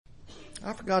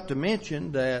I forgot to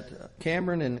mention that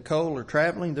Cameron and Nicole are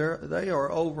traveling. They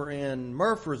are over in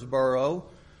Murfreesboro,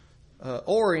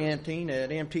 orienting at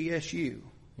MTSU.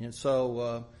 And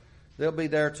so they'll be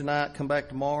there tonight, come back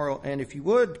tomorrow. And if you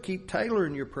would, keep Taylor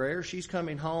in your prayers. She's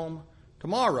coming home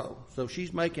tomorrow. So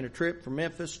she's making a trip from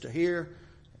Memphis to here,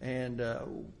 and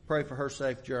pray for her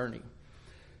safe journey.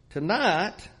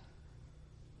 Tonight,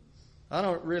 I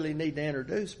don't really need to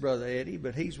introduce Brother Eddie,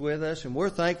 but he's with us, and we're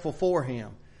thankful for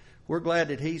him. We're glad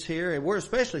that he's here, and we're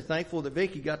especially thankful that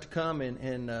Vicki got to come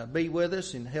and be with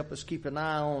us and help us keep an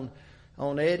eye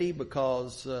on Eddie,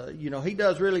 because he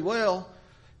does really well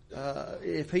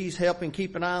if he's helping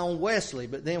keep an eye on Wesley.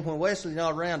 But then when Wesley's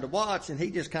not around to watch, and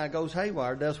he just kind of goes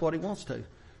haywire, does what he wants to,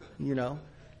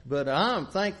 But I'm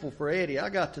thankful for Eddie. I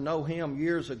got to know him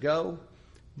years ago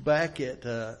back at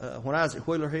when I was at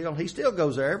Wheeler Hill. He still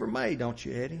goes there every May, don't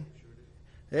you, Eddie?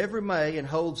 Every May, and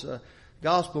holds a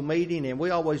gospel meeting, and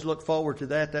we always look forward to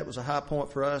that. That was a high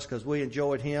point for us because we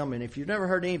enjoyed him. And if you've never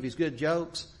heard any of his good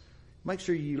jokes, make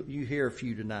sure you hear a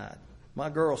few tonight.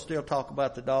 My girls still talk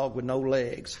about the dog with no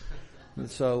legs. And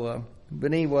so,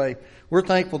 but anyway, we're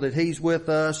thankful that he's with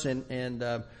us,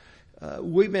 and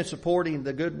we've been supporting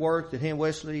the good work that he and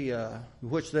Wesley,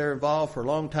 which they're involved for a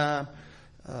long time.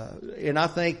 And I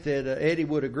think that Eddie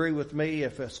would agree with me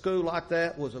if a school like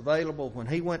that was available when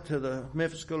he went to the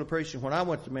Memphis School of Preaching. When I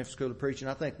went to the Memphis School of Preaching,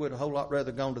 I think we'd a whole lot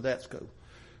rather gone to that school.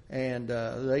 And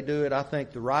they do it, I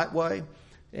think, the right way.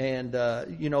 And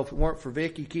if it weren't for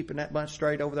Vicki keeping that bunch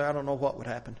straight over there, I don't know what would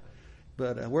happen.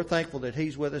 But we're thankful that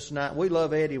he's with us tonight. We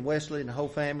love Eddie and Wesley and the whole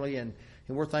family, and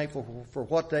we're thankful for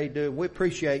what they do. We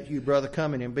appreciate you, brother,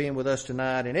 coming and being with us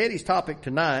tonight. And Eddie's topic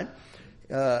tonight,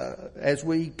 as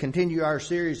we continue our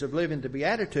series of Living the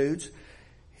Beatitudes,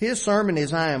 his sermon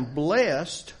is, I am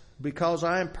blessed because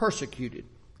I am persecuted.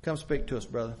 Come speak to us,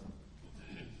 brother.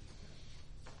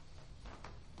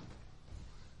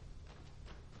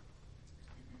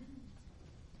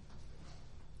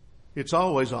 It's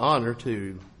always an honor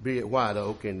to be at White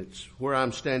Oak, and it's where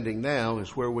I'm standing now is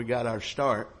where we got our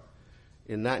start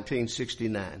in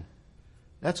 1969.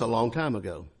 That's a long time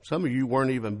ago. Some of you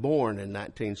weren't even born in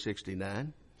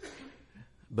 1969,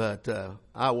 but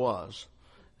I was.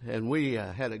 And we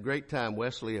had a great time.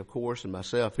 Wesley, of course, and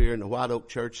myself here in the White Oak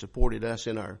Church supported us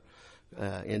in our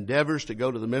endeavors to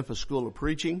go to the Memphis School of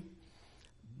Preaching.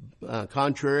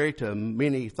 Contrary to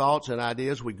many thoughts and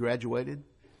ideas, we graduated.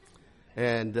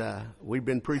 And we've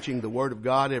been preaching the Word of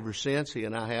God ever since, he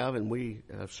and I have, and we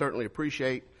certainly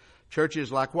appreciate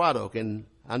churches like White Oak. And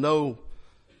I know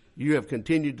you have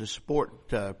continued to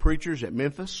support preachers at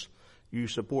Memphis. You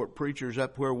support preachers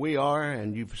up where we are,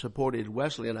 and you've supported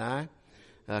Wesley and I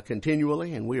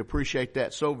continually, and we appreciate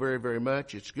that so very, very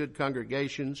much. It's good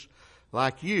congregations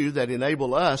like you that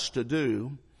enable us to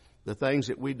do the things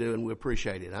that we do, and we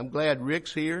appreciate it. I'm glad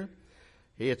Rick's here.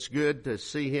 It's good to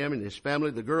see him and his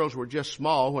family. The girls were just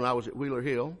small when I was at Wheeler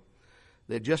Hill.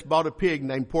 They just bought a pig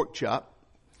named Pork Chop.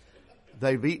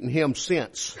 They've eaten him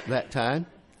since that time.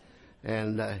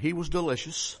 And he was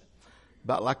delicious.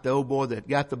 About like the old boy that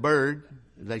got the bird.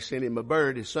 They sent him a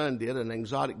bird, his son did, an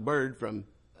exotic bird from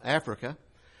Africa.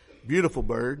 Beautiful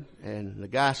bird. And the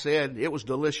guy said it was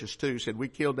delicious too. He said, we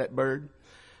killed that bird.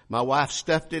 My wife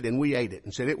stuffed it and we ate it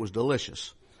and said it was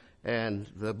delicious. And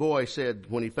the boy said,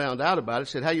 when he found out about it,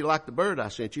 said, how you like the bird I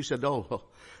sent you? He said, oh,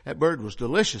 that bird was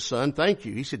delicious, son. Thank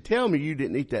you. He said, tell me you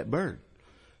didn't eat that bird.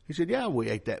 He said, yeah, we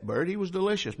ate that bird. He was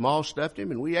delicious. Ma stuffed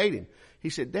him and we ate him. He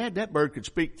said, Dad, that bird could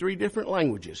speak 3 different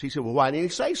languages. He said, well, why didn't he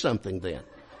say something then?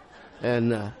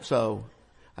 And so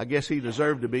I guess he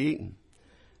deserved to be eaten.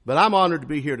 But I'm honored to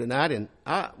be here tonight. And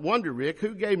I wonder, Rick,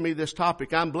 who gave me this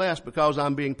topic? I'm blessed because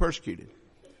I'm being persecuted.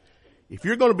 If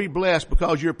you're going to be blessed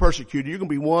because you're persecuted, you're going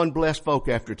to be one blessed folk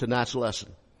after tonight's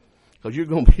lesson. Because you're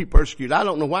going to be persecuted. I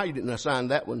don't know why you didn't assign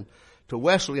that one to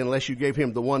Wesley unless you gave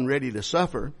him the one ready to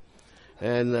suffer.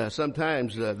 And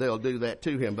sometimes they'll do that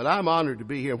to him. But I'm honored to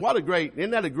be here.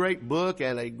 Isn't that a great book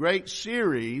and a great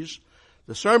series,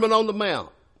 the Sermon on the Mount?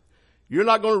 You're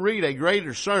not going to read a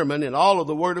greater sermon in all of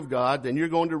the Word of God than you're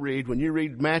going to read when you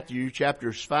read Matthew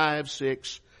chapters 5,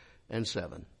 6, and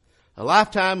 7. A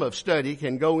lifetime of study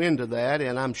can go into that,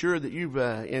 and I'm sure that you've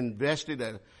invested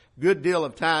a good deal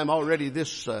of time already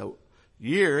this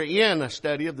year in a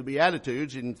study of the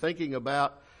Beatitudes and thinking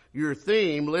about your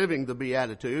theme, living the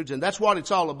Beatitudes, and that's what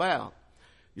it's all about.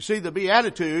 You see, the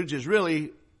Beatitudes is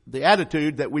really the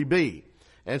attitude that we be.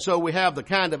 And so we have the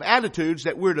kind of attitudes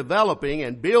that we're developing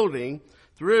and building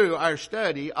through our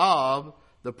study of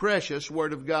the precious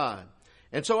Word of God.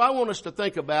 And so I want us to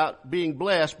think about being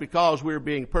blessed because we're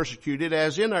being persecuted.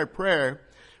 As in our prayer,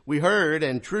 we heard,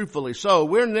 and truthfully so,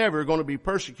 we're never going to be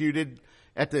persecuted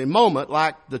at the moment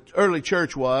like the early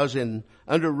church was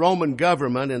under Roman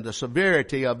government, and the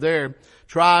severity of their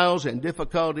trials and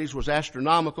difficulties was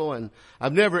astronomical, and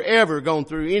I've never ever gone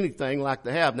through anything like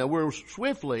they have. Now we're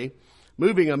swiftly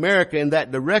moving America in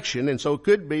that direction, and so it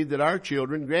could be that our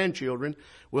children, grandchildren,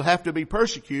 will have to be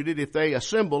persecuted if they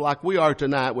assemble like we are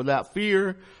tonight without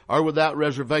fear or without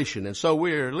reservation. And so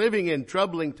we're living in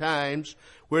troubling times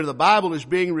where the Bible is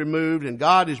being removed and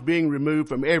God is being removed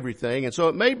from everything. And so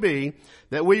it may be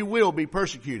that we will be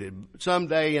persecuted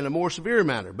someday in a more severe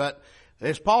manner. But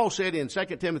as Paul said in 2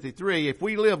 Timothy 3, if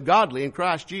we live godly in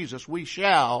Christ Jesus, we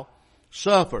shall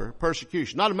suffer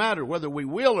persecution. Not a matter whether we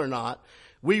will or not.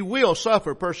 We will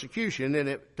suffer persecution, and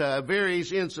it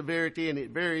varies in severity, and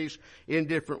it varies in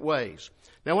different ways.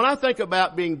 Now, when I think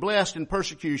about being blessed in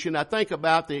persecution, I think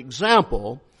about the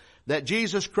example that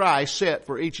Jesus Christ set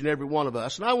for each and every one of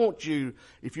us. And I want you,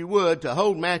 if you would, to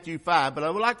hold Matthew 5, but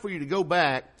I would like for you to go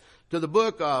back to the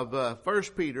book of 1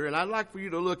 Peter, and I'd like for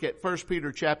you to look at 1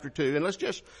 Peter chapter 2, and let's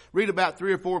just read about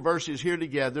 3 or 4 verses here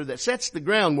together that sets the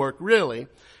groundwork, really,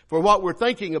 for what we're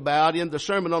thinking about in the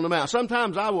Sermon on the Mount.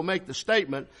 Sometimes I will make the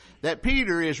statement that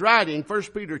Peter is writing 1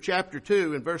 Peter chapter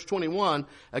 2 and verse 21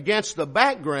 against the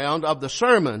background of the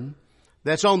sermon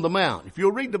that's on the Mount. If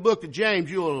you'll read the book of James,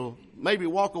 you'll maybe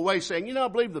walk away saying, I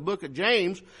believe the book of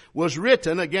James was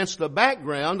written against the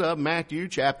background of Matthew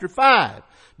chapter 5.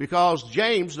 Because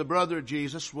James, the brother of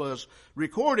Jesus, was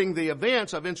recording the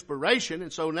events of inspiration,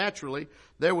 and so naturally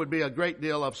there would be a great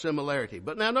deal of similarity.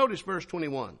 But now notice verse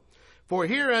 21. For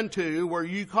hereunto were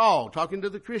you called, talking to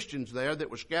the Christians there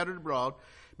that were scattered abroad,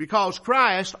 because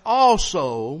Christ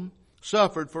also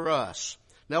suffered for us.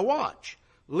 Now watch,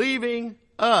 leaving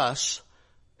us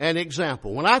an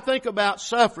example. When I think about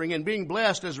suffering and being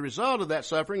blessed as a result of that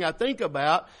suffering, I think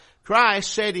about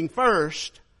Christ setting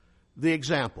first the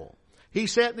example. He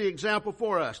set the example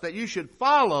for us that you should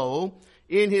follow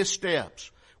in His steps.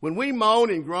 When we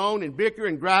moan and groan and bicker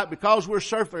and gripe because we're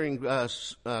suffering,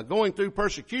 going through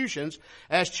persecutions,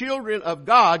 as children of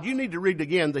God, you need to read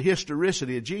again the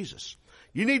historicity of Jesus.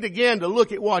 You need again to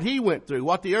look at what He went through,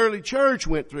 what the early church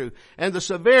went through, and the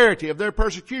severity of their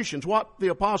persecutions, what the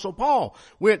Apostle Paul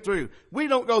went through. We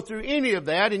don't go through any of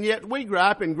that, and yet we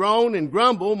gripe and groan and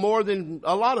grumble more than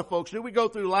a lot of folks do. We go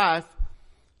through life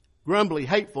grumbly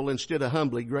hateful instead of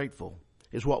humbly grateful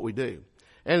is what we do.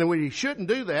 And we shouldn't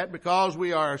do that because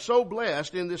we are so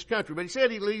blessed in this country. But He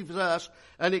said He leaves us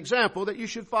an example that you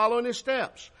should follow in His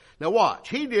steps. Now watch.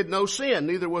 He did no sin,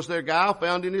 neither was there guile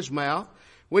found in His mouth.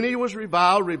 When He was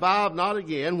reviled, reviled not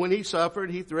again. When He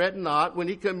suffered, He threatened not. When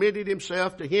He committed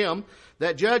Himself to Him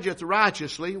that judgeth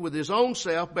righteously, with His own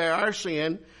self bare our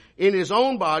sin in His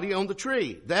own body on the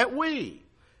tree, that we,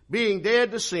 being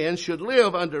dead to sin, should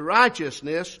live unto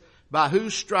righteousness, by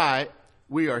whose stripe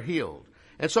we are healed.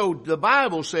 And so the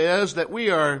Bible says that we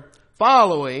are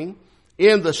following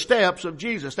in the steps of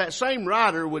Jesus. That same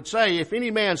writer would say, if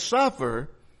any man suffer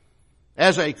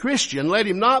as a Christian, let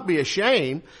him not be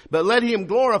ashamed, but let him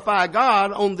glorify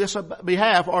God on this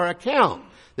behalf or account.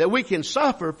 That we can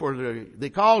suffer for the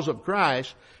cause of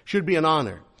Christ should be an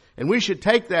honor. And we should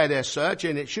take that as such,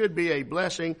 and it should be a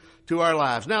blessing to our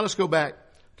lives. Now let's go back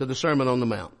to the Sermon on the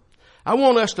Mount. I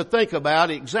want us to think about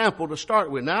an example to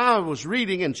start with. Now, I was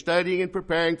reading and studying and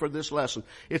preparing for this lesson.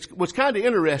 It was kind of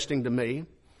interesting to me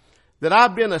that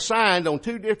I've been assigned on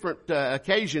 2 different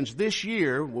occasions this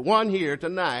year, one here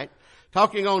tonight,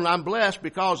 talking on I'm blessed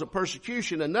because of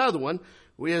persecution. Another one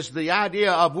is the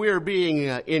idea of we're being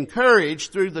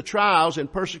encouraged through the trials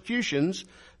and persecutions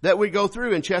that we go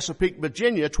through in Chesapeake,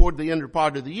 Virginia toward the end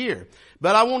part of the year.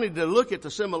 But I wanted to look at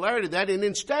the similarity of that, and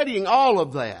in studying all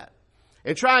of that,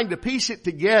 and trying to piece it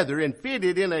together and fit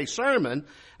it in a sermon,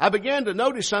 I began to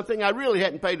notice something I really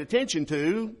hadn't paid attention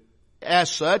to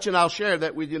as such, and I'll share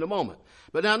that with you in a moment.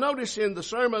 But now notice in the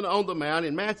Sermon on the Mount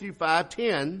in Matthew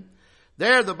 5:10,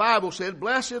 there the Bible said,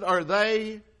 blessed are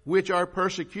they which are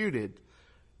persecuted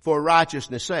for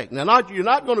righteousness' sake. Now you're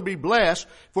not going to be blessed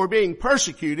for being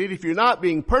persecuted if you're not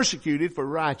being persecuted for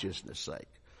righteousness' sake.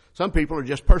 Some people are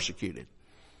just persecuted.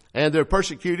 And they're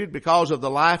persecuted because of the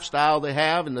lifestyle they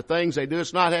have and the things they do.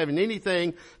 It's not having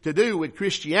anything to do with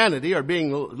Christianity or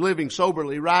living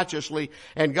soberly, righteously,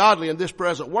 and godly in this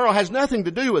present world. It has nothing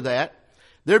to do with that.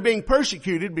 They're being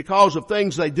persecuted because of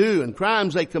things they do and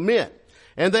crimes they commit.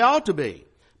 And they ought to be.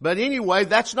 But anyway,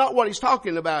 that's not what he's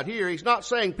talking about here. He's not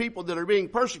saying people that are being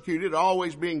persecuted are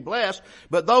always being blessed,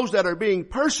 but those that are being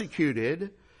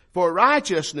persecuted for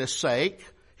righteousness' sake,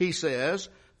 he says,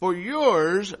 for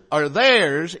yours or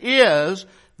theirs is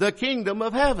the kingdom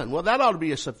of heaven. Well, that ought to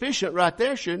be sufficient right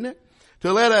there, shouldn't it?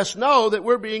 to let us know that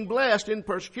we're being blessed in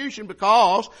persecution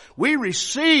because we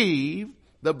receive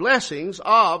the blessings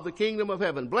of the kingdom of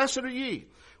heaven. Blessed are ye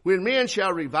when men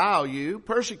shall revile you,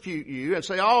 persecute you, and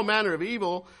say all manner of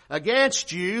evil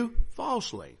against you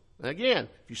falsely. Again,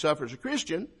 if you suffer as a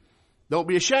Christian, don't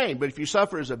be ashamed. But if you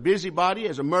suffer as a busybody,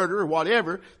 as a murderer, or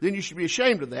whatever, then you should be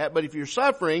ashamed of that. But if you're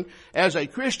suffering as a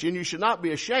Christian, you should not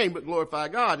be ashamed but glorify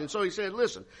God. And so he said,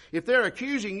 listen, if they're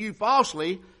accusing you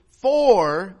falsely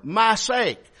for my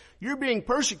sake, you're being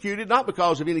persecuted not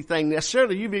because of anything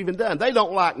necessarily you've even done. They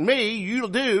don't like me, you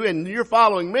do, and you're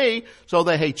following me, so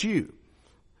they hate you.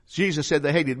 Jesus said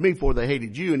they hated me before they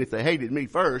hated you, and if they hated me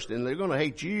first, then they're going to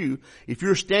hate you if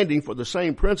you're standing for the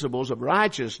same principles of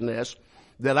righteousness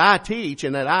that I teach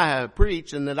and that I have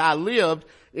preached and that I lived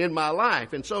in my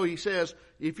life. And so he says,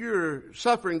 if you're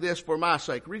suffering this for my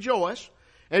sake, rejoice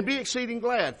and be exceeding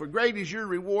glad, for great is your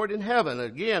reward in heaven.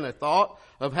 Again, a thought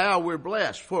of how we're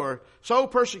blessed. For so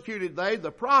persecuted they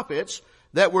the prophets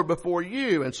that were before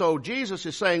you. And so Jesus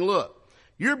is saying, look,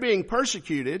 you're being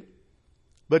persecuted,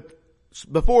 but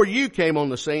before you came on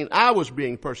the scene, I was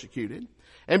being persecuted.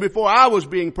 And before I was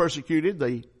being persecuted,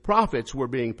 the prophets were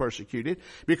being persecuted,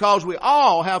 because we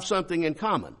all have something in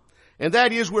common. And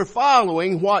that is we're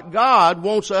following what God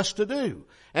wants us to do.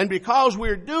 And because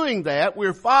we're doing that,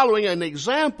 we're following an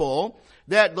example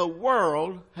that the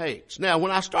world hates. Now,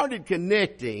 when I started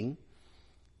connecting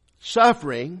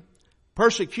suffering,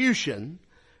 persecution,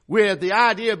 with the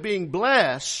idea of being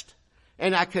blessed,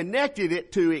 and I connected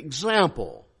it to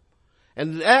example,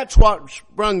 and that's what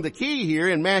sprung the key here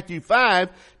in Matthew 5.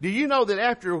 Do you know that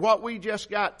after what we just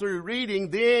got through reading,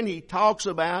 then he talks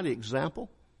about example?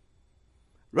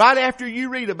 Right after you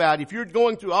read about it, if you're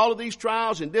going through all of these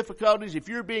trials and difficulties, if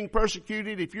you're being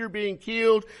persecuted, if you're being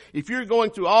killed, if you're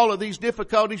going through all of these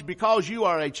difficulties because you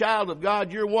are a child of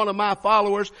God, you're one of my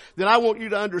followers, then I want you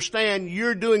to understand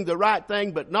you're doing the right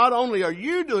thing. But not only are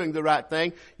you doing the right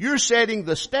thing, you're setting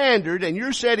the standard and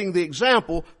you're setting the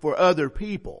example for other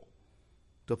people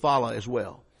to follow as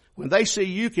well. When they see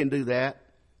you can do that,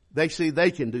 they see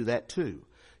they can do that too.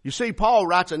 You see, Paul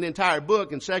writes an entire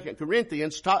book in 2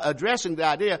 Corinthians addressing the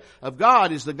idea of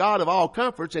God is the God of all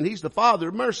comforts, and He's the Father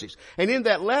of mercies. And in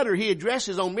that letter, he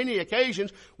addresses on many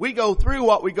occasions, we go through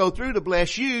what we go through to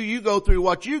bless you, you go through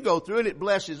what you go through, and it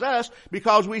blesses us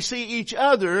because we see each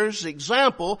other's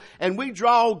example, and we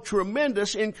draw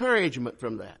tremendous encouragement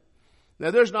from that.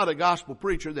 Now, there's not a gospel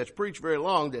preacher that's preached very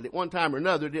long that at one time or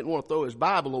another didn't want to throw his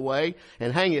Bible away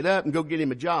and hang it up and go get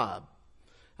him a job.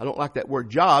 I don't like that word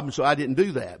job, and so I didn't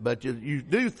do that. But you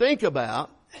do think about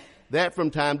that from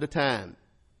time to time.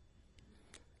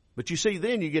 But you see,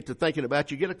 then you get to thinking about,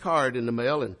 you get a card in the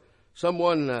mail, and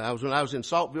someone, when I was in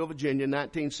Saltville, Virginia in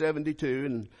 1972,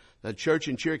 and a church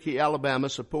in Cherokee, Alabama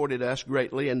supported us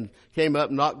greatly and came up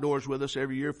and knocked doors with us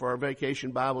every year for our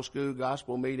vacation Bible school,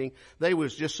 gospel meeting. They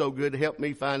was just so good to help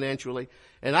me financially.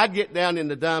 And I'd get down in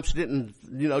the dumps,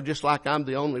 just like I'm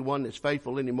the only one that's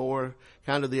faithful anymore,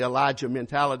 kind of the Elijah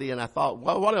mentality. And I thought,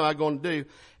 well, what am I going to do?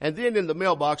 And then in the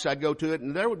mailbox, I'd go to it,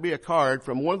 and there would be a card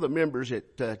from one of the members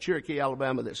at Cherokee,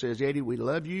 Alabama that says, Eddie, we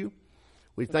love you.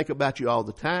 We think about you all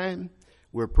the time.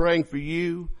 We're praying for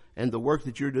you and the work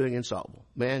that you're doing in Saltville.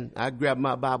 Man, I grabbed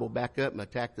my Bible back up and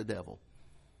attacked the devil.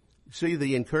 See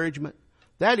the encouragement?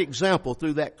 That example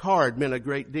through that card meant a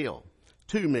great deal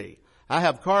to me. I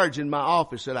have cards in my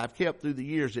office that I've kept through the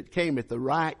years that came at the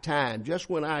right time, just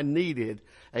when I needed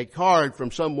a card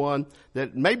from someone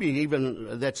that maybe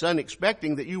even that's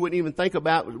unexpected, that you wouldn't even think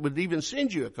about would even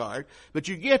send you a card. But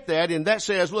you get that, and that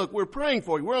says, look, we're praying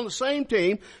for you. We're on the same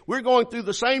team. We're going through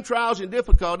the same trials and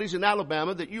difficulties in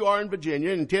Alabama that you are in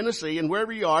Virginia and Tennessee and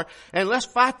wherever you are. And let's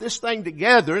fight this thing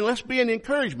together, and let's be an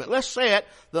encouragement. Let's set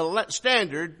the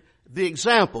standard, the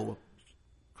example.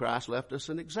 Christ left us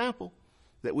an example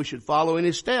that we should follow in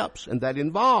His steps, and that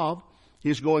involved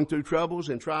His going through troubles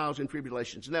and trials and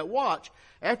tribulations. Now watch,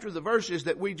 after the verses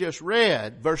that we just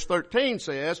read, verse 13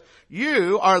 says,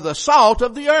 you are the salt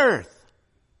of the earth.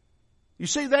 You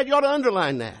see that? You ought to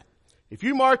underline that. If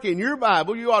you mark in your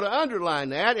Bible, you ought to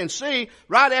underline that and see,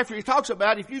 right after he talks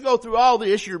about, if you go through all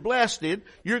this, you're blessed,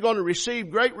 you're going to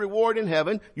receive great reward in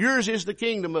heaven. Yours is the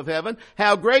kingdom of heaven.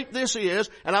 How great this is.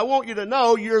 And I want you to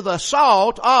know you're the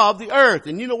salt of the earth.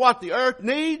 And you know what the earth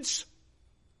needs?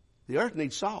 The earth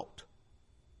needs salt.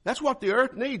 That's what the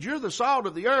earth needs. You're the salt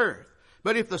of the earth.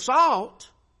 But if the salt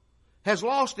has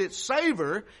lost its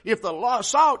savor, if the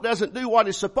salt doesn't do what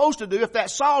it's supposed to do, if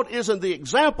that salt isn't the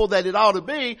example that it ought to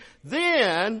be,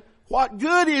 then what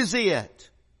good is it?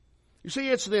 You see,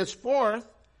 it's thenceforth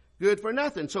good for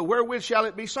nothing. So wherewith shall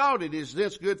it be salted? Is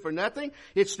this good for nothing?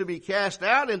 It's to be cast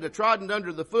out and to trodden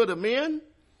under the foot of men.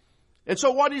 And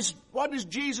so what is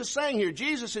Jesus saying here?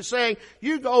 Jesus is saying,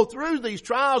 you go through these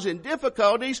trials and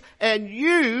difficulties and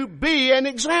you be an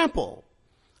example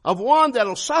of one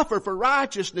that'll suffer for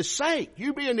righteousness' sake.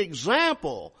 You be an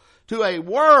example to a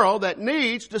world that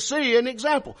needs to see an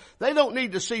example. They don't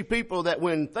need to see people that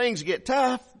when things get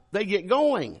tough, they get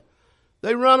going.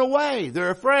 They run away. They're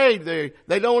afraid.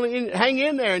 They don't hang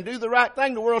in there and do the right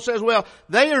thing. The world says, well,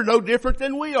 they are no different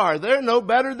than we are. They're no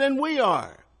better than we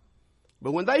are.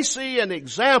 But when they see an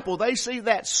example, they see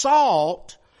that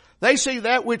salt, they see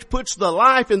that which puts the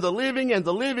life in the living and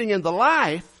the living in the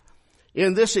life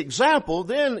in this example,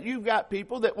 then you've got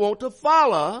people that want to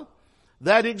follow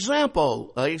that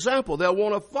example. They'll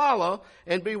want to follow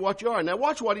and be what you are. Now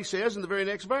watch what he says in the very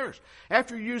next verse.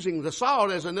 After using the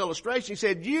salt as an illustration, he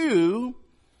said, you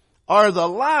are the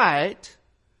light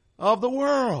of the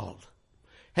world.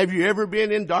 Have you ever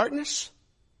been in darkness?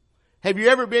 Have you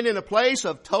ever been in a place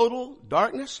of total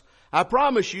darkness? I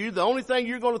promise you, the only thing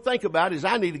you're going to think about is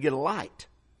I need to get a light.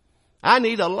 I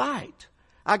need a light.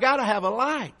 I got to have a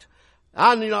light.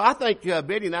 I think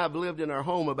Betty and I have lived in our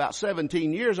home about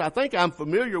 17 years. I think I'm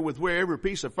familiar with where every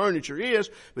piece of furniture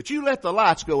is, but you let the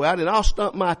lights go out and I'll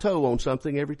stump my toe on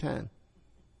something every time.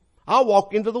 I'll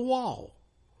walk into the wall.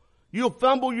 You'll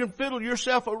fumble and fiddle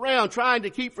yourself around trying to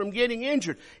keep from getting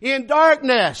injured in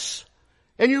darkness.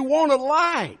 And you want a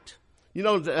light.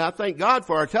 I thank God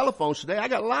for our telephones today. I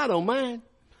got a light on mine.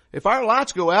 If our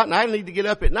lights go out and I need to get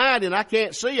up at night and I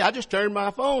can't see, I just turn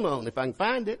my phone on if I can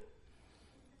find it.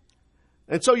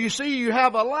 And so you see, you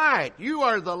have a light. You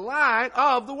are the light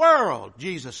of the world,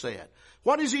 Jesus said.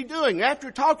 What is he doing? After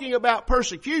talking about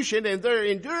persecution and they're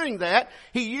enduring that,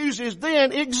 he uses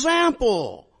then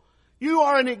example. You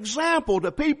are an example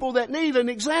to people that need an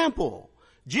example.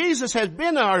 Jesus has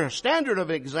been our standard of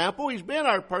example. He's been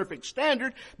our perfect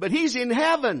standard, but he's in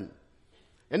heaven.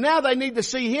 And now they need to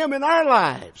see him in our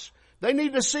lives. They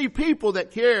need to see people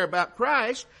that care about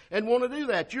Christ and want to do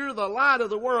that. You're the light of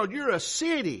the world. You're a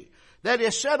city that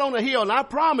is set on a hill. And I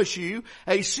promise you,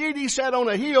 a city set on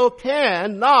a hill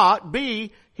cannot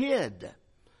be hid.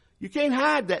 You can't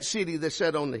hide that city that's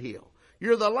set on the hill.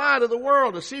 You're the light of the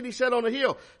world, a city set on a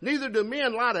hill. Neither do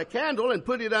men light a candle and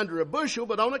put it under a bushel,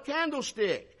 but on a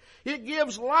candlestick. It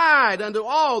gives light unto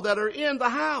all that are in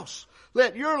the house.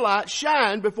 Let your light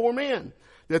shine before men,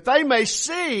 that they may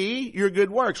see your good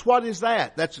works. What is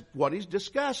that? That's what he's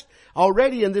discussed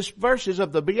already in this verses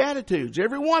of the Beatitudes,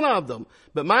 every one of them.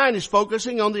 But mine is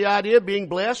focusing on the idea of being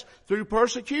blessed through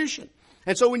persecution.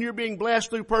 And so when you're being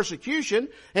blessed through persecution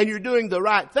and you're doing the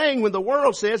right thing, when the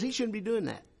world says he shouldn't be doing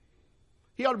that,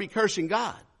 he ought to be cursing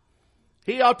God.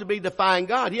 He ought to be defying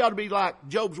God. He ought to be like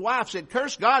Job's wife said,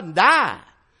 curse God and die.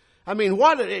 I mean,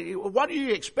 what do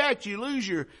you expect? You lose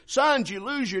your sons, you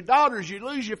lose your daughters, you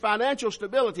lose your financial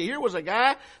stability. Here was a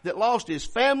guy that lost his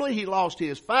family, he lost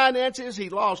his finances, he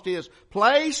lost his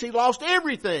place, he lost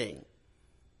everything.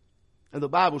 And the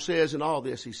Bible says in all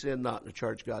this, he sinned not to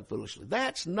charge God foolishly.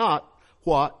 That's not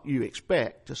what you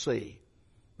expect to see,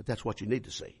 but that's what you need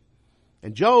to see.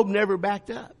 And Job never backed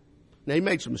up. Now, he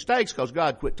made some mistakes because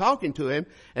God quit talking to him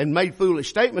and made foolish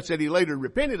statements that he later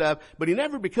repented of, but he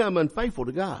never became unfaithful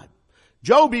to God.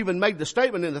 Job even made the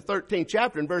statement in the 13th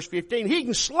chapter in verse 15, he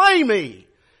can slay me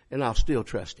and I'll still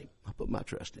trust him. I'll put my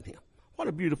trust in him. What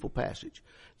a beautiful passage.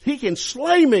 He can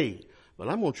slay me, but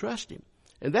I'm going to trust him.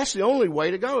 And that's the only way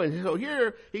to go. And so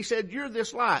here he said, you're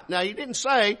this light. Now, he didn't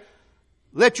say,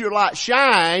 let your light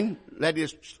shine. That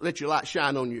is, let your light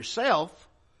shine on yourself.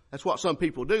 That's what some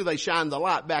people do. They shine the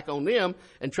light back on them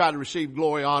and try to receive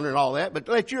glory, honor, and all that. But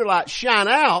let your light shine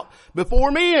out before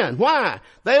men. Why?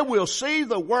 They will see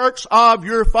the works of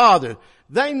your Father.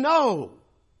 They know.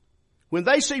 When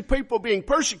they see people being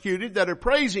persecuted that are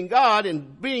praising God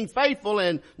and being faithful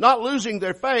and not losing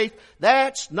their faith,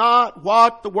 that's not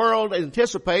what the world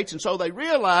anticipates. And so they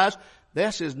realize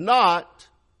this is not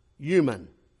human.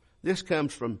 This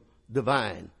comes from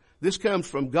divine. This comes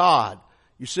from God.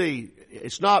 You see,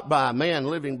 it's not by man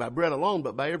living by bread alone,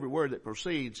 but by every word that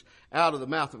proceeds out of the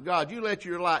mouth of God. You let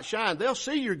your light shine. They'll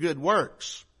see your good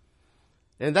works.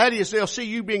 And that is, they'll see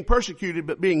you being persecuted,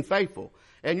 but being faithful.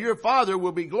 And your Father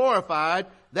will be glorified.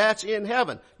 That's in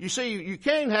heaven. You see, you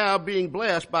can't have being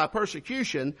blessed by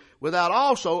persecution without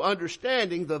also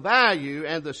understanding the value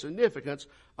and the significance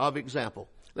of example.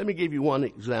 Let me give you one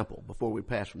example before we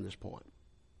pass from this point.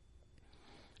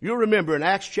 You'll remember in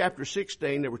Acts chapter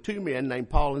 16, there were two men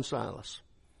named Paul and Silas.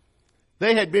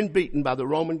 They had been beaten by the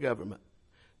Roman government.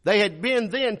 They had been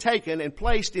then taken and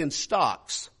placed in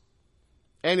stocks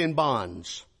and in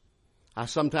bonds. I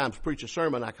sometimes preach a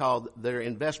sermon I call their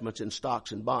investments in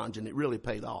stocks and bonds, and it really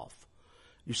paid off.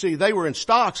 You see, they were in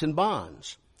stocks and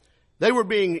bonds. They were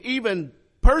being even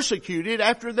persecuted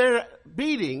after their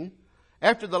beating,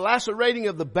 after the lacerating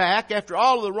of the back, after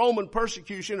all of the Roman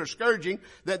persecution or scourging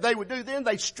that they would do. Then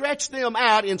they stretched them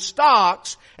out in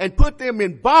stocks and put them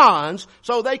in bonds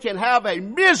so they can have a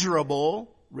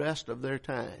miserable rest of their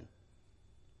time.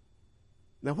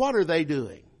 Now what are they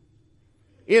doing?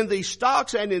 In these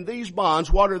stocks and in these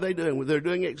bonds, what are they doing? Well, they're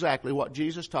doing exactly what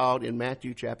Jesus taught in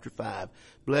Matthew chapter 5.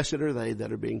 Blessed are they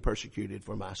that are being persecuted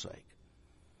for my sake.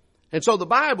 And so the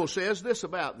Bible says this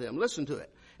about them. Listen to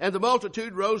it. And the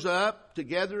multitude rose up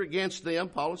together against them,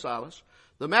 Paul and Silas.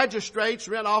 The magistrates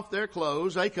rent off their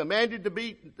clothes. They commanded to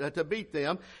beat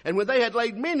them. And when they had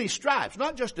laid many stripes,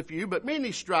 not just a few, but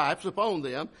many stripes upon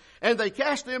them, and they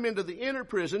cast them into the inner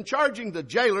prison, charging the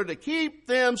jailer to keep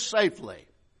them safely.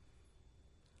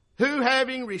 Who,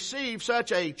 having received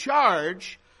such a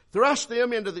charge, thrust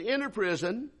them into the inner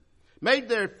prison, made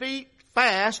their feet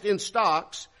fast in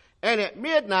stocks, and at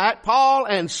midnight Paul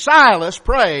and Silas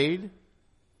prayed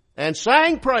and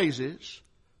sang praises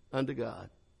unto God.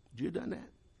 Would you have done that?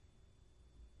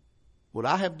 Would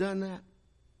I have done that?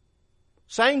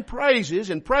 Sang praises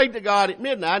and prayed to God at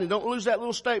midnight, and don't lose that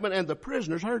little statement, and the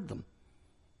prisoners heard them.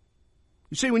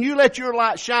 You see, when you let your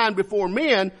light shine before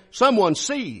men, someone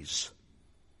sees.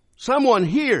 Someone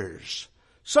hears.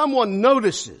 Someone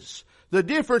notices the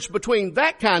difference between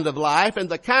that kind of life and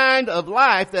the kind of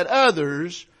life that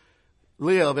others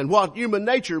live, and what human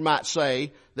nature might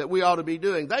say that we ought to be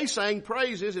doing. They sang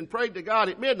praises and prayed to God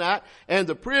at midnight, and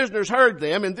the prisoners heard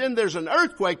them, and then there's an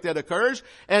earthquake that occurs,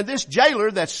 and this jailer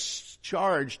that's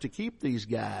charged to keep these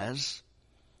guys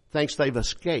thinks they've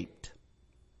escaped.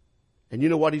 And you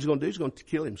know what he's going to do? He's going to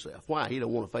kill himself. Why? He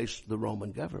don't want to face the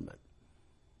Roman government.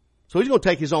 So he's going to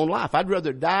take his own life. I'd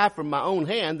rather die from my own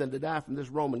hand than to die from this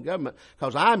Roman government,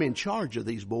 because I'm in charge of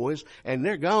these boys, and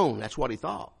they're gone. That's what he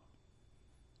thought.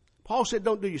 Paul said,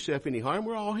 don't do yourself any harm.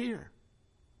 We're all here.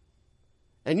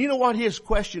 And you know what his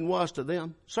question was to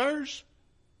them? Sirs,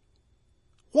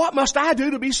 what must I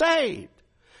do to be saved?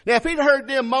 Now, if he'd heard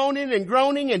them moaning and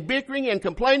groaning and bickering and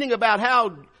complaining about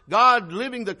how God,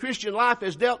 living the Christian life,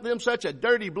 has dealt them such a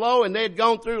dirty blow, and they had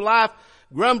gone through life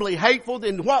grumbly hateful,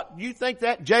 then what you think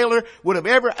that jailer would have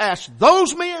ever asked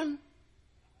those men?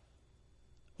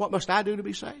 What must I do to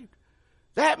be saved?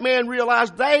 That man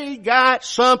realized they got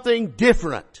something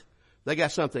different. They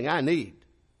got something I need.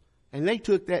 And they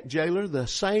took that jailer the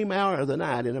same hour of the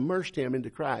night and immersed him into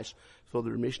Christ for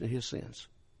the remission of his sins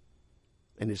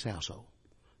and his household.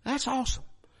 That's awesome.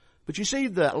 But you see,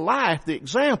 the life, the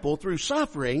example through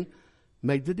suffering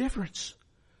made the difference.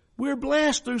 We're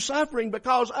blessed through suffering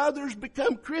because others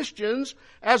become Christians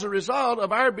as a result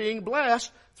of our being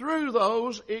blessed through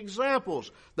those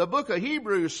examples. The book of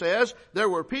Hebrews says there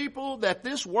were people that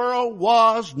this world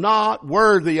was not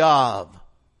worthy of,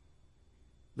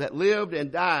 that lived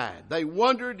and died. They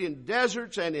wandered in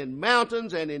deserts and in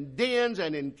mountains and in dens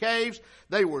and in caves.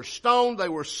 They were stoned. They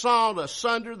were sawn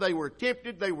asunder. They were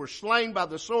tempted. They were slain by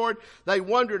the sword. They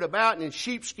wandered about in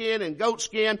sheepskin and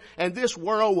goatskin, and this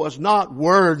world was not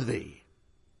worthy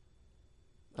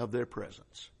of their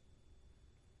presence.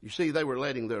 You see, they were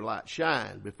letting their light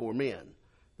shine before men,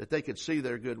 that they could see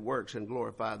their good works and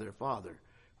glorify their Father,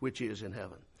 which is in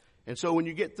heaven. And so when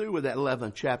you get through with that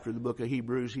 11th chapter of the book of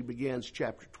Hebrews, he begins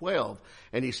chapter 12,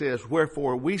 and he says,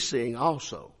 wherefore we sing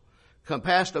also,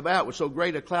 compassed about with so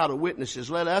great a cloud of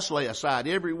witnesses, let us lay aside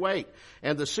every weight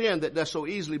and the sin that does so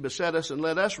easily beset us, and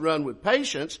let us run with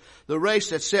patience the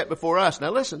race that's set before us. Now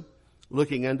listen,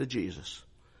 looking unto Jesus.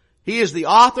 He is the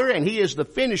author and he is the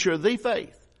finisher of the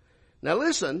faith. Now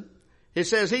listen, it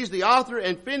says he's the author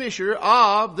and finisher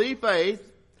of the faith,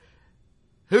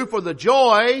 who for the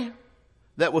joy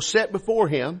that was set before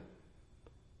him,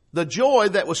 the joy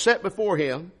that was set before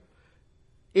him,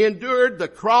 endured the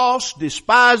cross,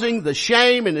 despising the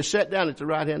shame, and is set down at the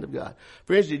right hand of God.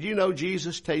 Friends, did you know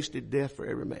Jesus tasted death for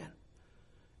every man?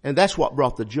 And that's what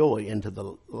brought the joy into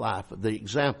the life, the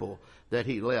example that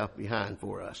he left behind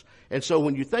for us. And so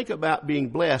when you think about being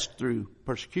blessed through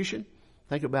persecution,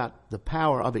 think about the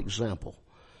power of example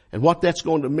and what that's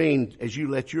going to mean as you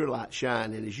let your light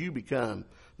shine and as you become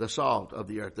the salt of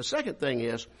the earth. The second thing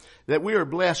is that we are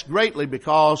blessed greatly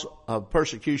because of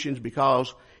persecutions,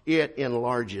 because it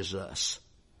enlarges us.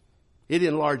 It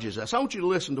enlarges us. I want you to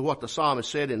listen to what the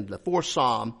psalmist said in the 4th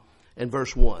Psalm and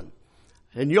verse 1.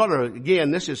 And you ought to,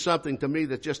 again, this is something to me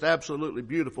that's just absolutely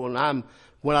beautiful. And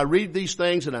when I read these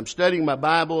things and I'm studying my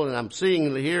Bible and I'm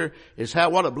seeing here is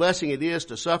what a blessing it is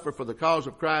to suffer for the cause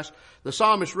of Christ. The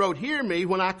psalmist wrote, hear me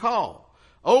when I call.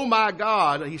 O my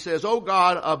God, he says, O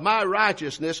God of my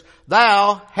righteousness,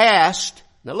 thou hast,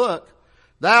 now look,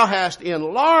 thou hast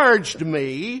enlarged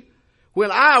me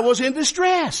when I was in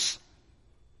distress.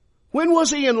 When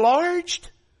was he enlarged?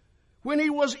 When he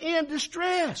was in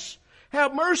distress.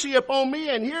 Have mercy upon me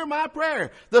and hear my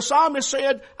prayer. The psalmist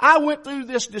said, I went through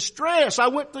this distress, I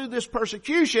went through this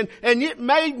persecution, and it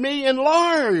made me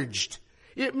enlarged.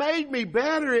 It made me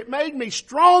better, it made me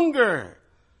stronger.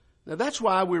 Now that's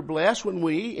why we're blessed when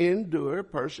we endure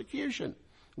persecution.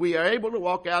 We are able to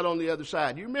walk out on the other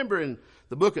side. You remember in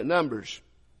the book of Numbers,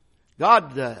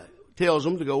 God tells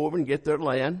them to go over and get their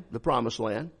land, the promised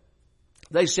land.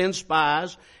 They send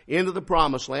spies into the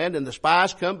promised land, and the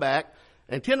spies come back,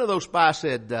 and 10 of those spies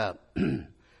said,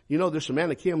 you know, there's some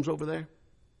Anakims over there.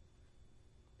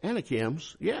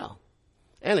 Anakims, yeah.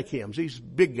 Anakims, these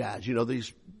big guys, you know,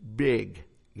 these big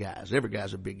guys. Every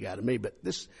guy's a big guy to me, but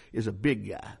this is a big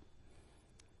guy.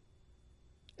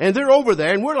 And they're over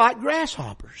there, and we're like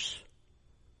grasshoppers.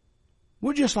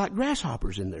 We're just like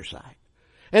grasshoppers in their sight.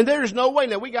 And there's no way.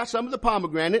 Now, we got some of the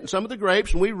pomegranate and some of the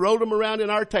grapes, and we rolled them around in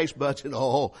our taste buds, and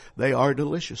oh, they are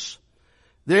delicious.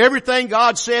 They're everything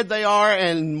God said they are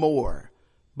and more.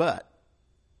 But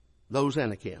those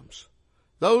Anakims,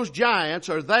 those giants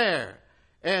are there,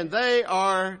 and they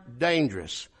are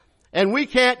dangerous. And we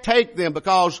can't take them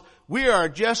because we are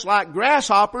just like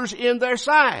grasshoppers in their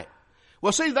sight.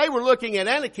 Well, see, they were looking at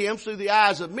Anakims through the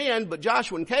eyes of men, but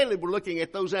Joshua and Caleb were looking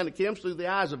at those Anakims through the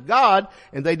eyes of God,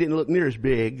 and they didn't look near as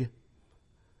big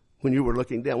when you were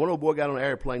looking down. One old boy got on an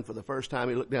airplane for the first time.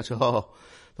 He looked down and said, oh,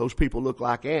 those people look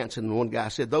like ants. And one guy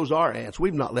said, those are ants.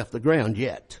 We've not left the ground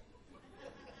yet.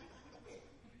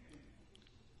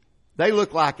 They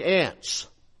look like ants.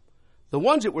 The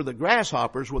ones that were the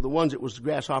grasshoppers were the ones that was the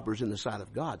grasshoppers in the sight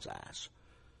of God's eyes.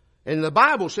 And the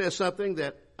Bible says something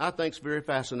that I think is very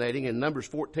fascinating in Numbers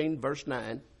 14, verse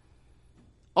 9.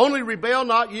 Only rebel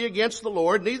not ye against the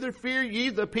Lord, neither fear ye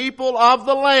the people of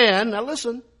the land. Now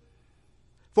listen.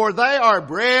 For they are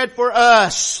bread for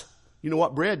us. You know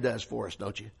what bread does for us,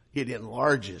 don't you? It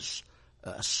enlarges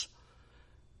us.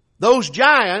 Those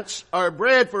giants are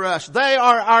bread for us. They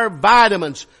are our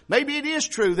vitamins. Maybe it is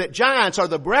true that giants are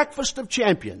the breakfast of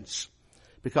champions,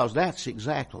 because that's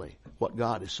exactly what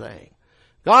God is saying.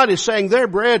 God is saying they're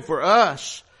bread for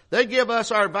us. They give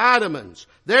us our vitamins.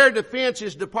 Their defense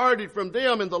is departed from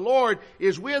them, and the Lord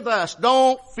is with us.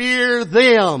 Don't fear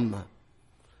them.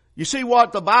 You see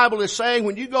what the Bible is saying?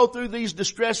 When you go through these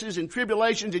distresses and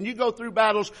tribulations and you go through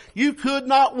battles, you could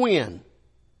not win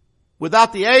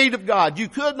without the aid of God. You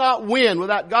could not win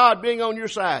without God being on your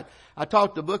side. I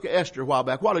taught the book of Esther a while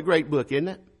back. What a great book, isn't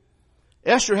it?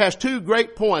 Esther has 2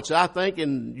 great points, I think,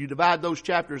 and you divide those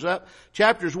chapters up.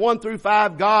 Chapters 1 through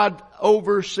 5, God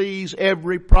oversees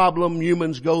every problem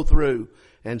humans go through.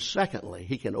 And secondly,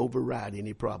 He can override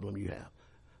any problem you have.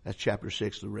 That's chapter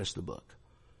 6, the rest of the book.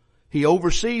 He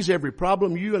oversees every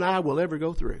problem you and I will ever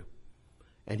go through.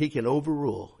 And He can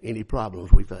overrule any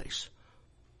problems we face.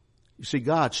 You see,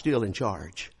 God's still in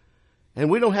charge. And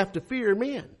we don't have to fear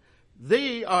men.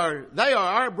 They are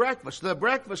our breakfast, the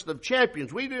breakfast of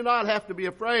champions. We do not have to be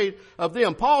afraid of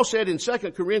them. Paul said in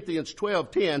 2 Corinthians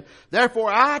 12:10,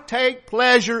 therefore I take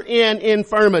pleasure in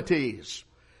infirmities,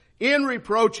 in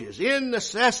reproaches, in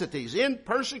necessities, in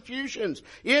persecutions,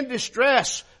 in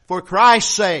distress for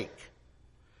Christ's sake.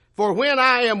 For when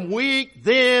I am weak,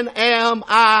 then am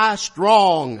I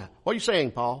strong. What are you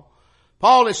saying, Paul?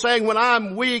 Paul is saying when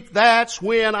I'm weak, that's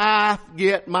when I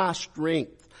get my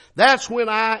strength. That's when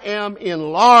I am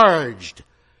enlarged.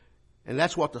 And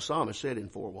that's what the psalmist said in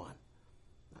 4:1.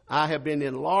 I have been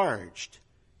enlarged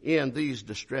in these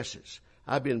distresses.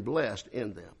 I've been blessed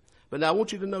in them. But now I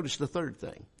want you to notice the third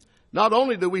thing. Not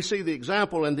only do we see the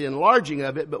example and the enlarging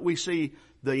of it, but we see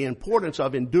the importance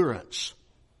of endurance.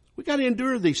 We got to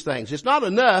endure these things. It's not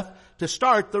enough to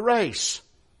start the race.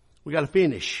 We got to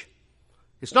finish.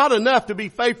 It's not enough to be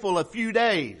faithful a few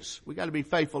days. We got to be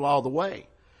faithful all the way.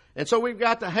 And so we've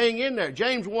got to hang in there.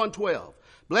 James 1:12.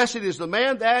 Blessed is the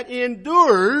man that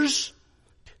endures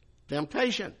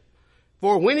temptation.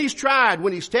 For when he's tried,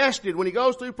 when he's tested, when he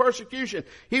goes through persecution,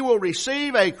 he will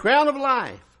receive a crown of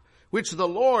life, which the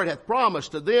Lord hath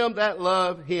promised to them that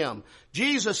love Him.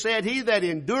 Jesus said, he that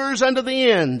endures unto the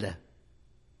end,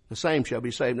 the same shall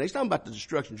be saved. Now he's talking about the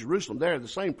destruction of Jerusalem there. The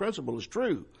same principle is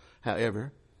true,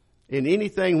 however. In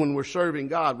anything when we're serving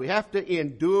God, we have to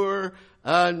endure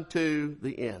unto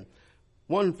the end.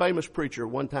 One famous preacher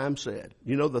one time said,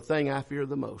 you know, the thing I fear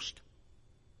the most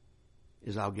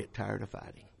is I'll get tired of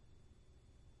fighting.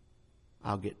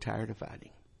 I'll get tired of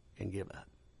fighting and give up.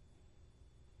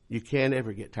 You can't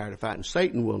ever get tired of fighting.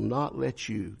 Satan will not let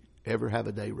you ever have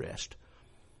a day rest.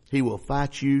 He will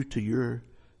fight you to your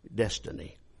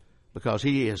destiny because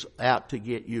he is out to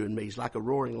get you and me. He's like a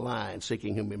roaring lion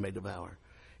seeking whom he may devour.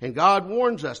 And God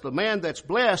warns us, the man that's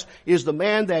blessed is the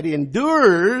man that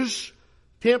endures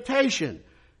temptation.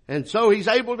 And so he's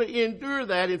able to endure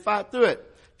that and fight through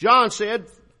it. John said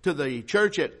to the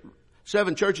church at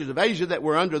 7 churches of Asia that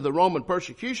were under the Roman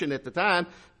persecution at the time,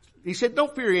 he said,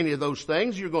 don't fear any of those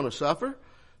things you're going to suffer.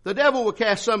 The devil will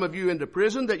cast some of you into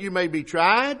prison that you may be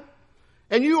tried.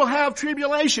 And you will have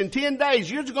tribulation, 10 days.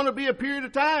 There's going to be a period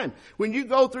of time when you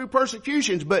go through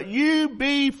persecutions, but you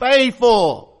be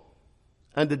faithful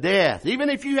unto death. Even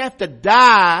if you have to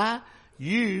die,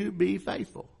 you be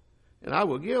faithful. And I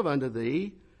will give unto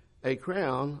thee a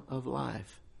crown of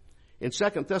life. In 2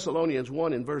 Thessalonians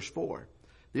 1 and verse 4,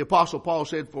 the Apostle Paul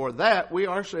said, for that we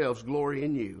ourselves glory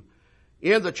in you,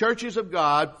 in the churches of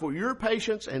God, for your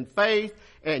patience and faith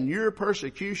and your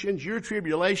persecutions, your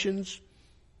tribulations,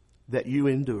 that you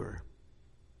endure.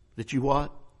 That you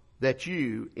what? That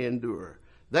you endure.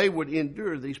 They would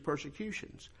endure these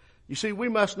persecutions. You see, we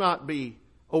must not be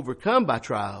overcome by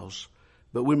trials,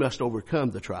 but we must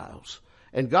overcome the trials.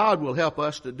 And God will help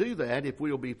us to do that if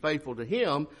we'll be faithful to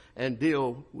Him and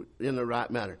deal in the right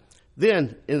manner.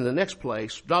 Then, in the next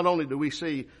place, not only do we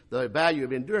see the value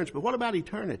of endurance, but what about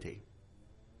eternity?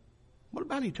 What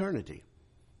about eternity?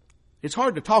 It's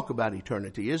hard to talk about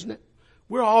eternity, isn't it?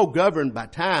 We're all governed by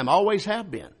time, always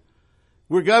have been.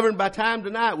 We're governed by time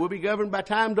tonight. We'll be governed by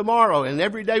time tomorrow. And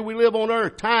every day we live on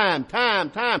earth, time.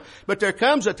 But there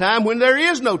comes a time when there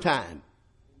is no time.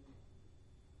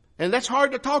 And that's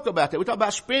hard to talk about that. We talk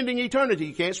about spending eternity.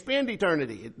 You can't spend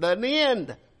eternity. It doesn't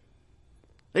end.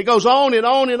 It goes on and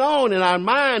on and on, and our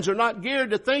minds are not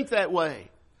geared to think that way.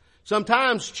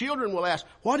 Sometimes children will ask,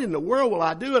 what in the world will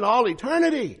I do in all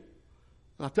eternity?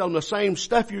 I tell them the same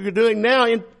stuff you're doing now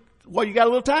you got a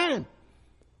little time.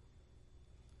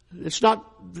 It's not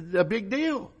a big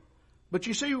deal. But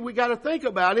you see, we got to think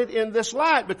about it in this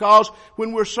light, because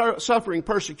when we're suffering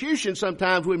persecution,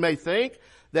 sometimes we may think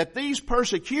that these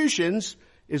persecutions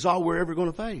is all we're ever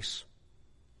going to face.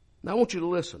 Now I want you to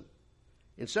listen.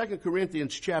 In 2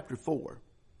 Corinthians chapter 4,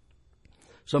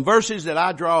 some verses that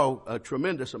I draw a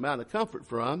tremendous amount of comfort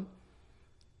from.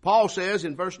 Paul says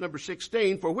in verse number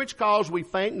 16, for which cause we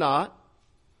faint not,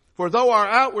 for though our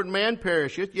outward man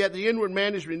perisheth, yet the inward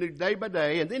man is renewed day by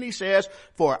day. And then he says,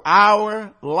 for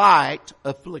our light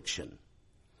affliction.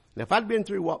 Now if I'd been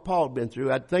through what Paul had been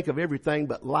through, I'd think of everything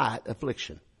but light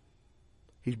affliction.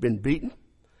 He's been beaten.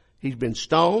 He's been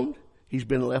stoned. He's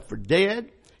been left for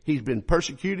dead. He's been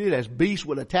persecuted as beasts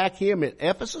would attack him at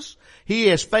Ephesus. He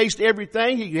has faced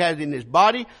everything. He had in his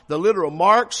body the literal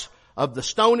marks of the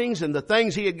stonings and the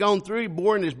things he had gone through. He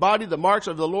bore in his body the marks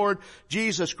of the Lord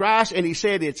Jesus Christ. And he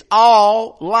said it's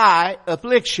all light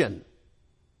affliction.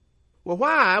 Well,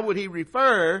 why would he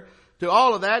refer to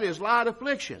all of that as light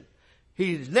affliction?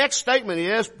 His next statement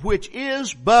is, which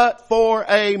is but for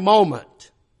a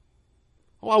moment.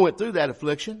 Oh, I went through that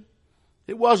affliction.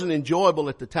 It wasn't enjoyable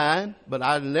at the time, but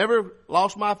I never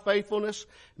lost my faithfulness,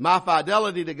 my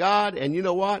fidelity to God. And you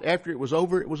know what? After it was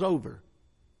over, it was over.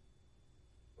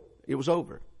 It was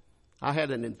over. I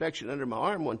had an infection under my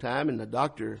arm one time, and the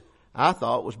doctor, I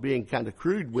thought, was being kind of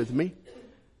crude with me.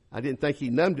 I didn't think he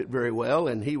numbed it very well,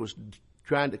 and he was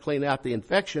trying to clean out the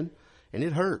infection, and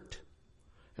it hurt.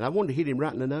 And I wanted to hit him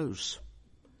right in the nose.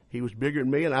 He was bigger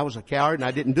than me, and I was a coward, and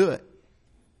I didn't do it.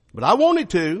 But I wanted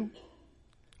to,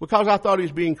 because I thought he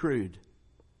was being crude.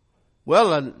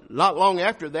 Well, not long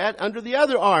after that, under the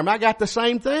other arm, I got the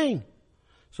same thing.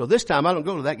 So this time I don't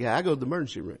go to that guy. I go to the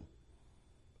emergency room.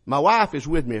 My wife is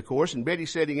with me, of course, and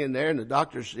Betty's sitting in there, and the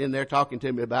doctor's in there talking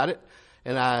to me about it.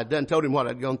 And I done told him what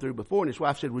I'd gone through before, and his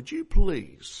wife said, would you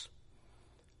please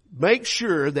make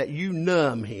sure that you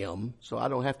numb him so I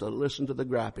don't have to listen to the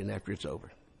griping after it's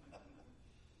over.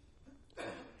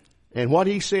 And what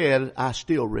he said, I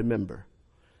still remember.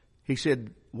 He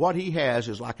said, what he has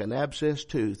is like an abscessed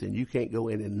tooth, and you can't go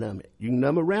in and numb it. You can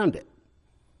numb around it.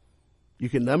 You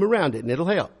can numb around it, and it'll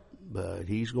help. But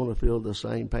he's going to feel the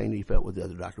same pain he felt with the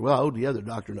other doctor. Well, I owed the other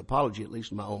doctor an apology, at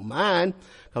least in my own mind,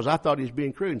 because I thought he was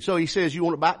being crude. And so he says, you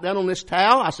want to bite down on this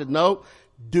towel? I said, no,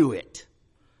 do it.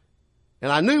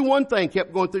 And I knew one thing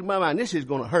kept going through my mind. This is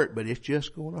going to hurt, but it's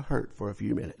just going to hurt for a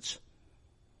few minutes.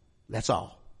 That's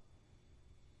all.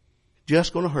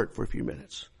 Just going to hurt for a few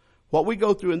minutes. What we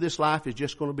go through in this life is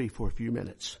just going to be for a few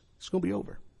minutes. It's going to be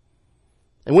over.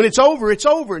 And when it's over,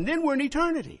 and then we're in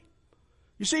eternity.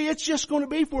 You see, it's just going to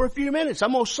be for a few minutes.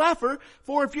 I'm going to suffer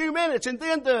for a few minutes, and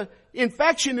then the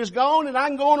infection is gone, and I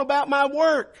can go on about my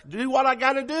work, do what I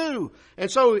got to do. And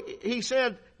so he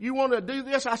said, you want to do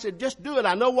this? I said, just do it.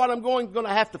 I know what I'm going to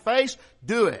have to face.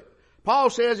 Do it. Paul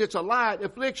says it's a light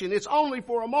affliction. It's only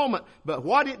for a moment. But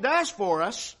what it does for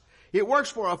us It works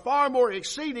for a far more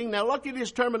exceeding, now look at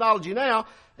his terminology now,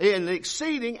 an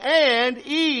exceeding and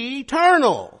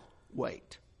eternal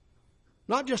weight.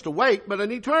 Not just a weight, but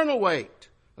an eternal weight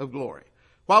of glory.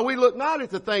 While we look not at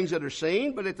the things that are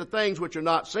seen, but at the things which are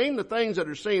not seen. The things that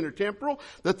are seen are temporal.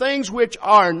 The things which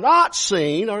are not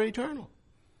seen are eternal.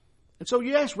 And so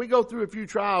yes, we go through a few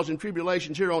trials and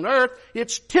tribulations here on earth.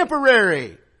 It's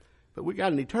temporary. But we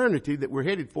got an eternity that we're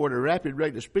headed for at a rapid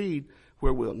rate of speed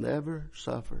where we'll never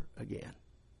suffer again.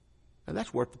 And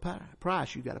that's worth the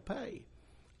price you got to pay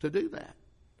to do that.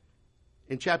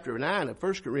 In chapter 9 of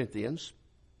 1 Corinthians,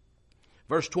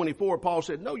 verse 24, Paul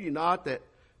said, "Know ye not that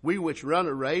we which run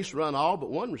a race run all, but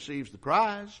one receives the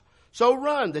prize? So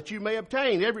run that you may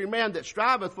obtain. Every man that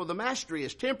striveth for the mastery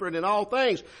is temperate in all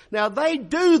things." Now they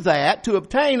do that to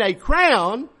obtain a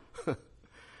crown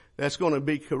that's going to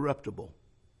be corruptible.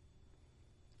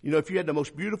 You know, if you had the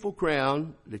most beautiful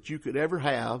crown that you could ever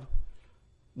have,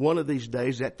 one of these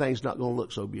days that thing's not going to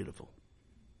look so beautiful.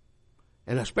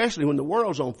 And especially when the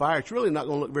world's on fire, it's really not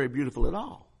going to look very beautiful at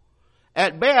all.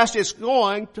 At best, it's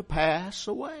going to pass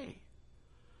away.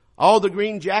 All the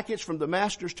green jackets from the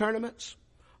Masters tournaments,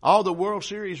 all the World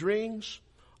Series rings,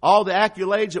 all the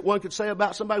accolades that one could say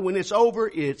about somebody, when it's over,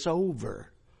 it's over.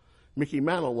 Mickey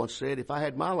Mantle once said, "If I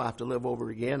had my life to live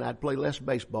over again, I'd play less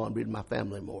baseball and be with my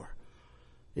family more."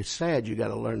 It's sad you got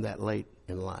to learn that late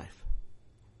in life.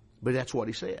 But that's what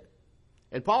he said.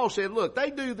 And Paul said, look, they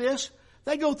do this.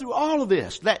 They go through all of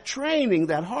this, that training,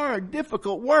 that hard,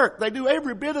 difficult work. They do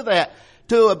every bit of that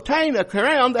to obtain a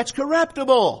crown that's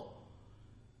corruptible.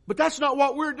 But that's not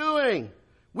what we're doing.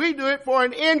 We do it for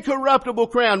an incorruptible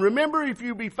crown. Remember, if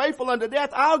you be faithful unto death,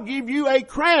 I'll give you a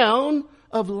crown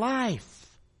of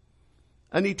life.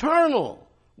 An eternal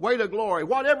weight of glory.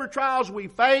 Whatever trials we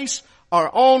face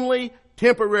are only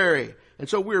temporary. And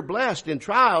so we're blessed in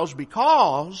trials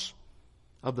because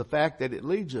of the fact that it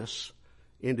leads us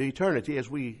into eternity, as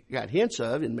we got hints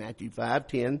of in Matthew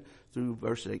 5:10 through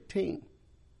verse 18.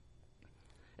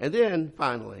 And then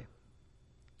finally,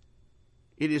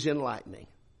 it is enlightening.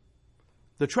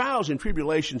 The trials and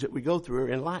tribulations that we go through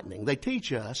are enlightening. They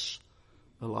teach us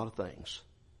a lot of things.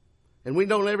 And we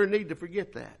don't ever need to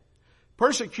forget that.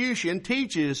 Persecution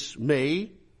teaches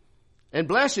me and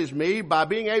blesses me by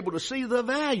being able to see the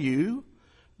value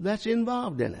that's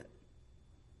involved in it.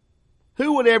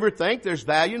 Who would ever think there's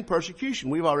value in persecution?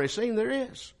 We've already seen there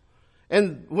is.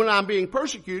 And when I'm being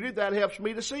persecuted, that helps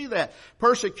me to see that.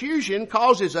 Persecution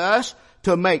causes us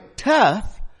to make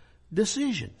tough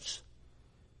decisions.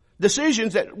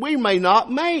 Decisions that we may not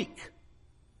make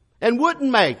and wouldn't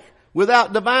make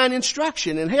without divine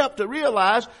instruction and help to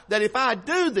realize that if I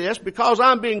do this because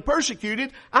I'm being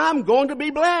persecuted, I'm going to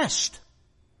be blessed.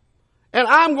 And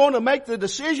I'm going to make the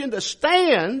decision to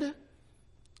stand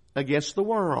against the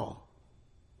world.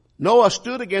 Noah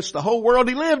stood against the whole world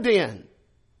he lived in,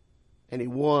 and he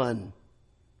won.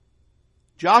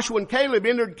 Joshua and Caleb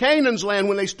entered Canaan's land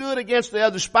when they stood against the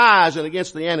other spies and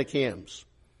against the Anakims.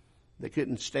 They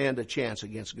couldn't stand a chance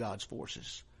against God's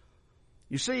forces.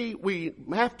 You see, we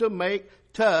have to make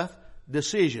tough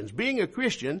decisions. Being a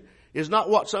Christian is not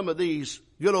what some of these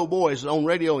good old boys on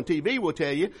radio and TV will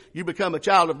tell you. You become a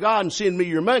child of God and send me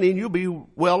your money and you'll be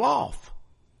well off.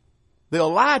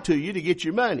 They'll lie to you to get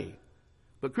your money.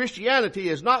 But Christianity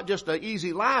is not just an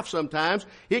easy life sometimes.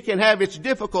 It can have its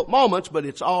difficult moments, but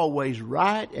it's always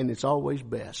right and it's always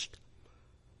best.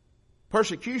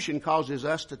 Persecution causes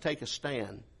us to take a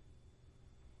stand.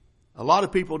 A lot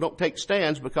of people don't take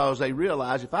stands because they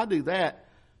realize if I do that,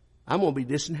 I'm going to be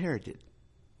disinherited.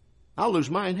 I'll lose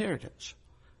my inheritance.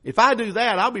 If I do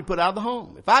that, I'll be put out of the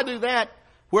home. If I do that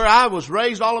where I was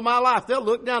raised all of my life, they'll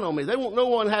look down on me. They won't no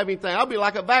one have anything. I'll be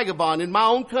like a vagabond in my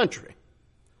own country.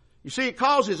 You see, it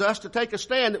causes us to take a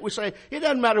stand that we say, it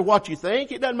doesn't matter what you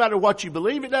think. It doesn't matter what you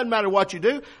believe. It doesn't matter what you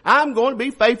do. I'm going to be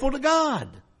faithful to God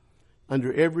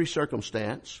under every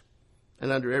circumstance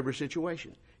and under every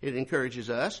situation. It encourages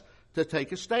us to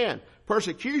take a stand.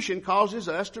 Persecution causes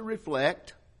us to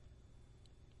reflect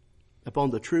upon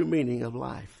the true meaning of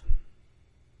life.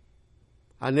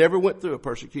 I never went through a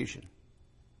persecution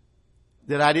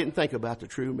that I didn't think about the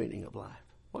true meaning of life.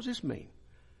 What does this mean?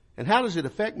 And how does it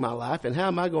affect my life? And how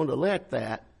am I going to let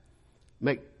that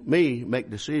make me make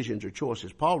decisions or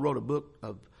choices? Paul wrote a book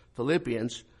of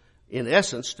Philippians, in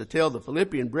essence, to tell the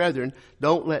Philippian brethren,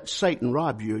 don't let Satan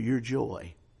rob you of your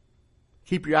joy.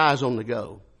 Keep your eyes on the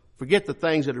go. Forget the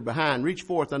things that are behind. Reach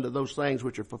forth unto those things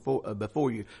which are before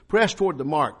you. Press toward the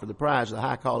mark for the prize of the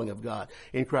high calling of God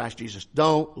in Christ Jesus.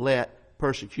 Don't let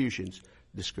persecutions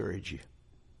discourage you.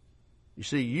 You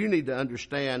see, you need to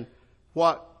understand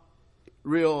what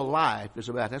real life is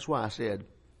about. That's why I said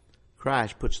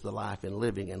Christ puts the life in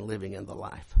living and living in the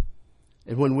life.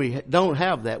 And when we don't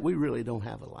have that, we really don't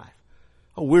have a life.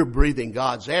 Oh, we're breathing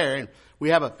God's air and we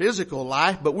have a physical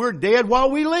life, but we're dead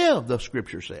while we live, the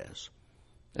scripture says.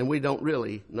 And we don't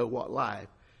really know what life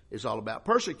is all about.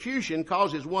 Persecution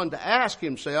causes one to ask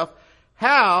himself,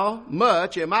 how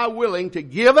much am I willing to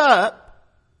give up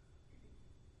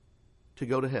to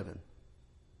go to heaven?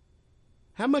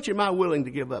 How much am I willing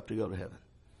to give up to go to heaven?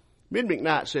 Mid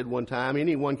McKnight said one time,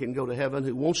 anyone can go to heaven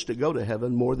who wants to go to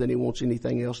heaven more than he wants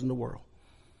anything else in the world.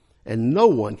 And no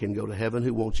one can go to heaven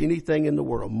who wants anything in the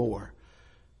world more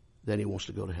than he wants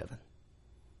to go to heaven.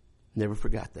 Never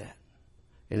forgot that.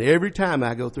 And every time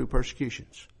I go through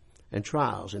persecutions and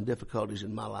trials and difficulties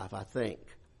in my life, I think,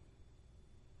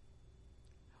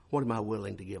 what am I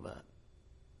willing to give up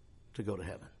to go to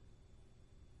heaven?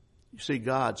 You see,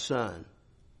 God's Son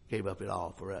gave up it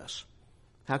all for us.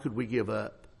 How could we give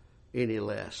up any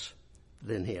less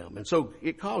than Him? And so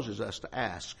it causes us to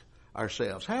ask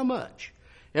ourselves, how much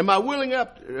am I willing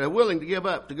to give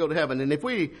up to go to heaven? And if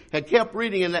we had kept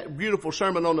reading in that beautiful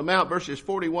Sermon on the Mount, verses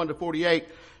 41 to 48,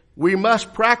 we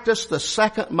must practice the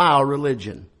second mile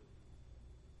religion.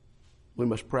 We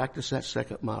must practice that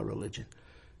second mile religion.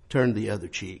 Turn the other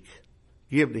cheek.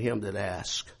 Give to him that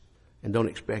asks, and don't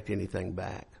expect anything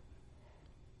back.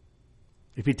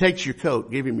 If he takes your coat,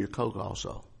 give him your coat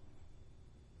also.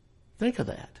 Think of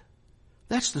that.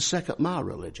 That's the second mile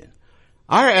religion.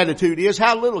 Our attitude is,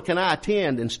 how little can I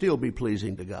attend and still be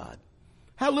pleasing to God?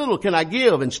 How little can I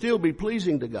give and still be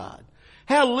pleasing to God?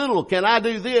 How little can I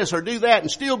do this or do that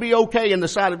and still be okay in the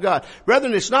sight of God?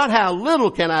 Brethren, it's not how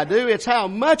little can I do, it's how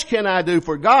much can I do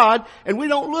for God, and we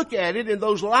don't look at it in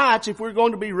those lights if we're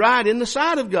going to be right in the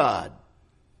sight of God.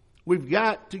 We've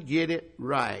got to get it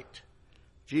right.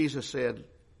 Jesus said,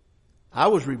 I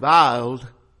was reviled,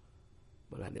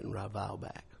 but I didn't revile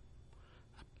back.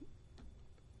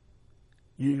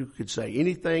 You could say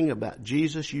anything about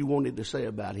Jesus you wanted to say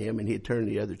about him, and he'd turn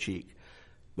the other cheek.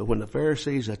 But when the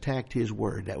Pharisees attacked his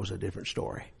word, that was a different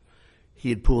story.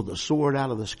 He'd pull the sword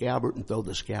out of the scabbard and throw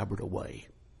the scabbard away,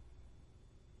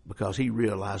 because he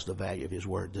realized the value of his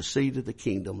word. The seed of the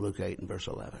kingdom, Luke 8 and verse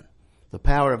 11. The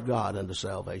power of God unto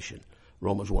salvation,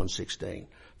 Romans 1:16.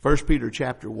 1 Peter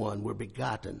chapter 1, we're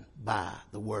begotten by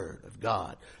the word of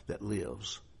God that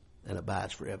lives and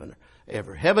abides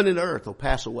forever. Heaven and earth will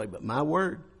pass away, but my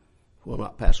word will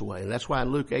not pass away. And that's why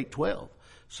in Luke 8:12,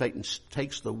 Satan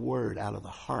takes the word out of the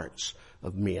hearts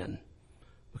of men,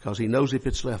 because he knows if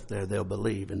it's left there, they'll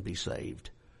believe and be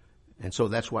saved. And so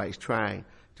that's why he's trying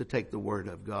to take the word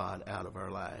of God out of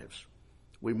our lives.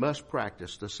 We must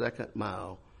practice the second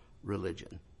mile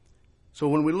religion. So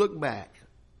when we look back,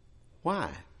 why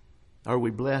are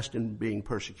we blessed in being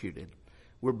persecuted?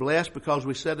 We're blessed because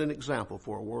we set an example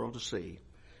for a world to see.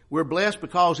 We're blessed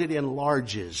because it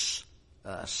enlarges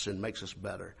us and makes us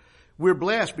better. We're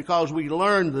blessed because we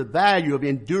learn the value of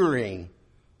enduring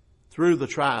through the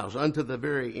trials unto the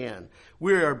very end.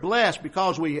 We are blessed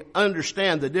because we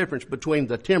understand the difference between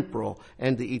the temporal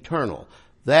and the eternal,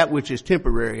 that which is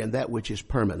temporary and that which is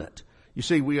permanent. You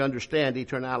see, we understand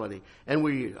eternality, and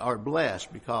we are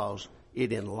blessed because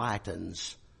it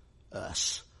enlightens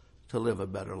us to live a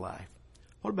better life.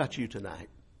 What about you tonight?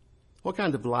 What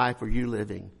kind of life are you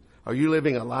living? Are you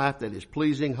living a life that is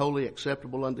pleasing, holy,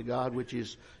 acceptable unto God, which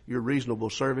is your reasonable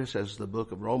service, as the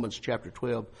book of Romans chapter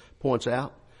 12 points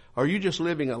out? Are you just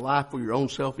living a life for your own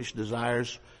selfish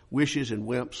desires, wishes, and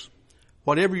whims?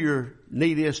 Whatever your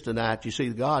need is tonight, you see,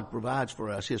 God provides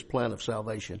for us his plan of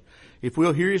salvation. If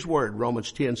we'll hear his word,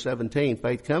 Romans 10:17,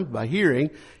 faith comes by hearing,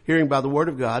 hearing by the word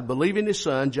of God, believing his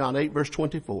Son, John 8, verse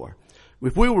 24.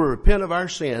 If we will repent of our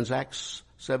sins, Acts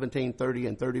 17:30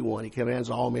 and 31, he commands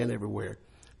all men everywhere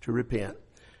to repent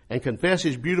and confess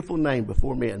his beautiful name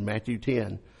before men, Matthew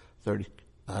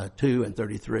 10:32 and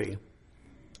 33.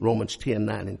 Romans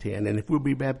 10:9 and 10. And if we'll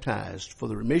be baptized for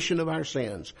the remission of our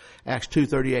sins, Acts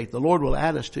 2:38, the Lord will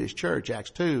add us to his church,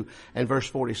 Acts 2 and verse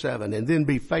 47, and then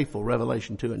be faithful,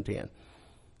 Revelation 2 and 10.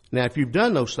 Now, if you've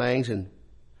done those things and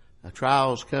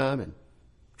trials come and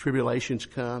tribulations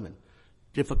come and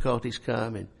difficulties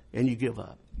come and you give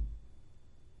up,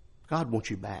 God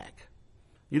wants you back.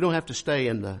 You don't have to stay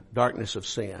in the darkness of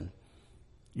sin.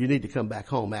 You need to come back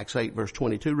home. Acts 8 verse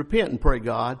 22. Repent and pray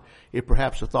God, if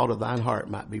perhaps the thought of thine heart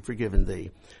might be forgiven thee.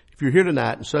 If you're here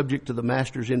tonight and subject to the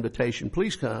Master's invitation,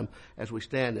 please come as we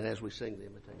stand and as we sing the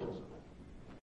invitation song.